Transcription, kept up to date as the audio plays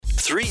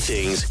3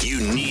 things you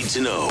need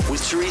to know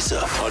with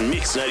Teresa on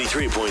Mix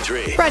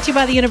 93.3. Brought to you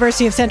by the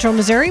University of Central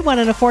Missouri.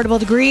 Want an affordable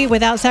degree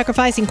without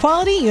sacrificing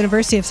quality?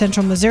 University of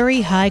Central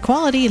Missouri, high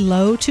quality,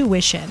 low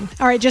tuition.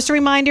 All right, just a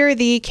reminder,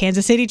 the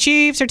Kansas City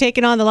Chiefs are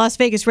taking on the Las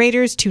Vegas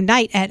Raiders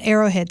tonight at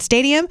Arrowhead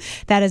Stadium.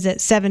 That is at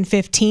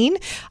 7:15.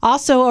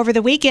 Also, over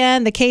the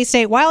weekend, the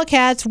K-State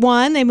Wildcats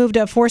won. They moved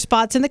up 4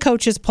 spots in the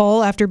coaches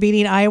poll after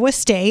beating Iowa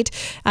State.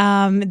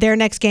 Their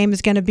next game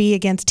is going to be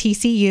against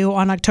TCU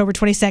on October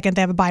 22nd. They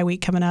have a bye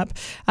week coming up.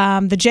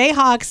 The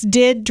Jayhawks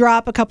did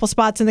drop a couple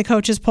spots in the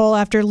coaches poll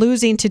after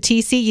losing to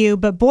TCU,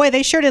 but boy,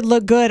 they sure did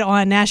look good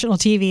on national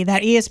TV.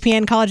 That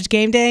ESPN College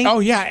Game Day. Oh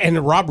yeah,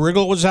 and Rob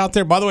Riggle was out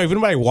there. By the way, if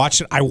anybody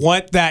watched it, I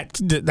want that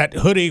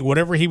hoodie,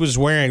 whatever he was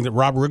wearing that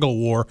Rob Riggle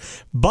wore.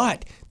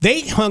 But they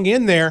hung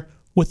in there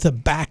with the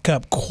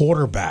backup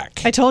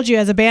quarterback. I told you,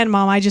 as a band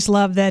mom, I just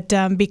love that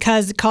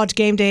because College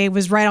Game Day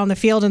was right on the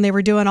field and they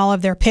were doing all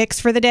of their picks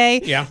for the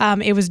day. Yeah.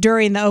 It was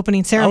during the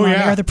opening ceremony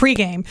or the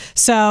pregame.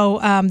 So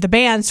the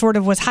band sort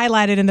of was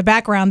highlighted in the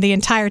background the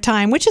entire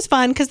time, which is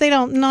fun because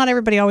not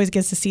everybody always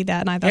gets to see that.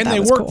 And I thought that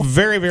was cool. And they worked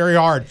very, very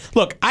hard.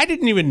 Look, I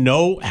didn't even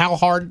know how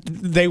hard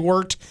they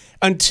worked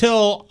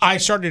until I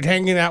started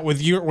hanging out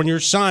with you when your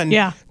son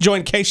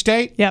joined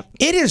K-State. Yep.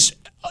 It is...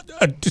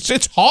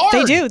 It's hard.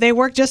 They do. They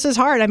work just as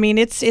hard. I mean,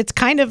 it's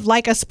kind of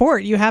like a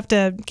sport. You have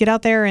to get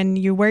out there and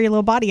you wear your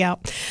little body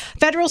out.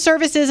 Federal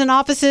services and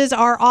offices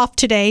are off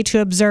today to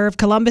observe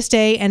Columbus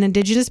Day and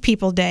Indigenous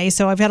People Day.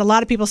 So I've had a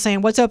lot of people saying,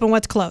 what's open,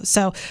 what's closed?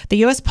 So the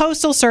U.S.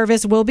 Postal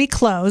Service will be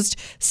closed.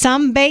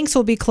 Some banks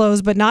will be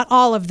closed, but not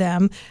all of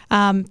them.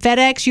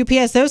 FedEx,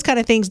 UPS, those kind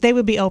of things, they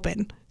would be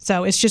open.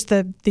 So it's just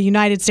the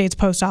United States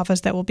Post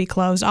Office that will be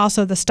closed.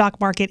 Also, the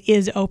stock market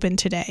is open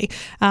today.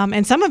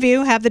 And some of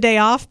you have the day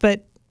off,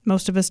 but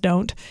most of us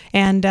don't.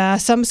 And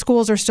some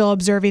schools are still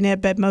observing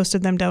it, but most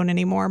of them don't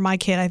anymore. My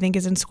kid, I think,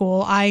 is in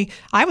school. I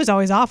was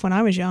always off when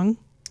I was young.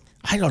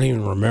 I don't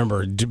even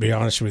remember, to be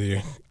honest with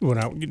you, when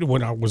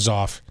I was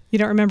off. You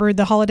don't remember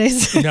the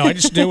holidays? No, I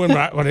just knew when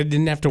I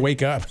didn't have to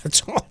wake up.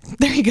 That's all.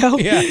 There you go.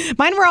 Yeah.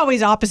 Mine were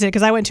always opposite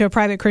because I went to a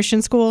private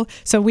Christian school,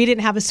 so we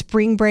didn't have a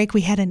spring break.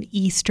 We had an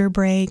Easter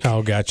break.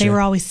 Oh, gotcha. They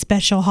were always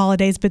special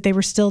holidays, but they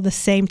were still the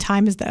same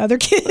time as the other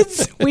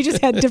kids. We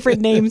just had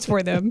different names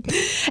for them.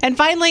 And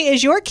finally,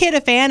 is your kid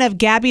a fan of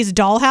Gabby's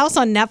Dollhouse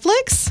on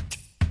Netflix?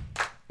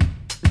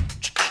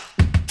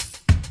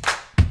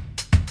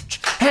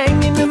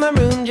 Hanging in my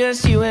room,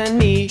 just you and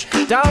me.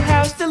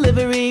 Dollhouse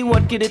delivery,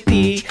 what could it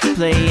be?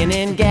 Playing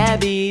in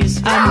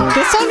Gabby's.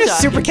 This song is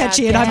super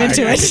catchy and I'm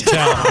into it.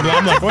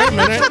 I'm like, wait a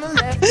minute.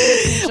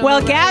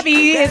 Well,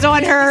 Gabby is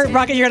on her,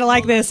 Rocket, you're going to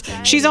like this.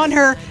 She's on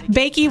her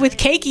Bakey with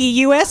Cakey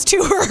U.S.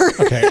 tour.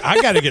 Okay,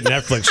 I got to get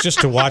Netflix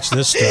just to watch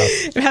this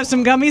stuff. Have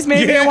some gummies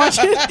maybe and watch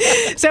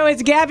it. So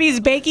it's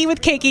Gabby's Bakey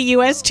with Cakey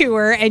U.S.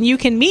 tour, and you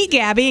can meet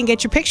Gabby and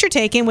get your picture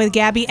taken with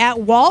Gabby at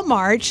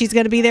Walmart. She's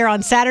going to be there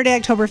on Saturday,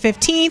 October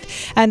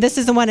 15th, and this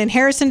is the one in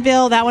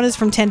Harrisonville. That one is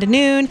from 10 to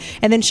noon,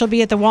 and then she'll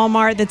be at the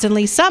Walmart that's in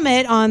Lee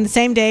Summit on the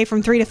same day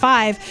from 3 to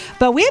 5.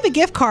 But we have a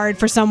gift card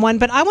for someone,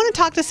 but I want to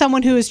talk to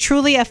someone who is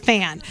truly a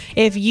fan.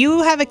 If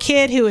you have a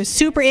kid who is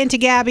super into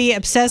Gabby,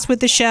 obsessed with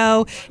the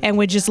show, and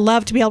would just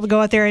love to be able to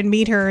go out there and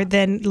meet her,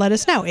 then let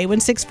us know.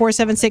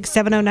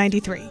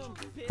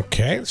 816-476-7093.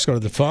 Okay, let's go to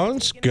the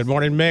phones. Good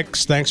morning,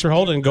 Mix. Thanks for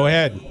holding. Go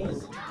ahead.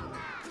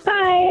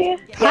 Hi.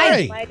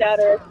 Hi. My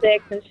daughter is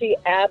 6, and she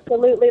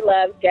absolutely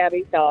loves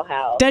Gabby's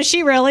Dollhouse. Does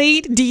she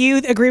really? Do you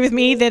agree with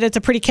me that it's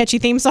a pretty catchy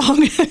theme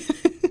song?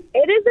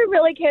 It is a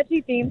really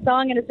catchy theme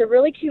song, and it's a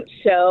really cute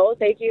show.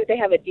 They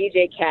have a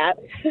DJ Cat.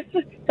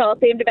 It's all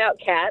themed about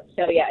cats.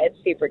 So, yeah, it's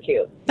super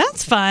cute.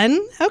 That's fun.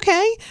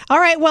 Okay. All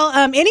right. Well,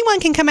 anyone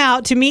can come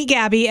out to meet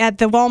Gabby at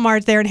the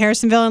Walmart there in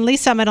Harrisonville and Lee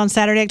Summit on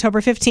Saturday, October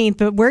 15th.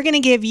 But we're going to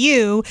give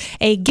you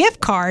a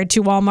gift card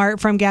to Walmart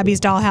from Gabby's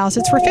Dollhouse.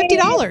 It's for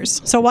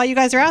 $50. So while you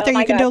guys are out there,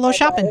 you can do a little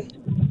shopping.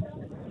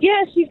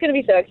 Yeah, she's going to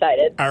be so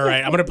excited. All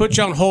right. I'm going to put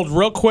you on hold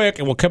real quick,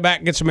 and we'll come back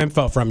and get some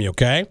info from you,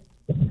 okay?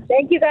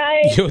 Thank you,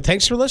 guys.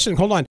 Thanks for listening.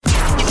 Hold on.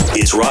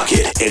 It's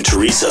Rocket and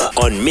Teresa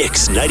on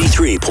Mix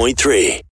 93.3.